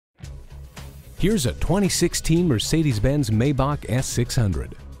Here's a 2016 Mercedes-Benz Maybach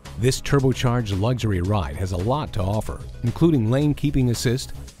S600. This turbocharged luxury ride has a lot to offer, including lane keeping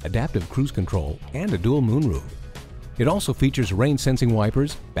assist, adaptive cruise control, and a dual moonroof. It also features rain-sensing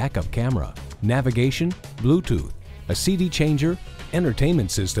wipers, backup camera, navigation, Bluetooth, a CD changer, entertainment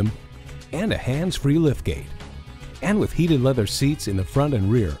system, and a hands-free liftgate. And with heated leather seats in the front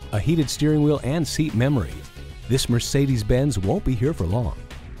and rear, a heated steering wheel and seat memory, this Mercedes-Benz won't be here for long.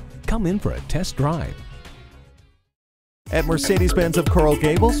 Come in for a test drive. At Mercedes-Benz of Coral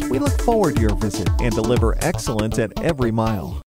Gables, we look forward to your visit and deliver excellence at every mile.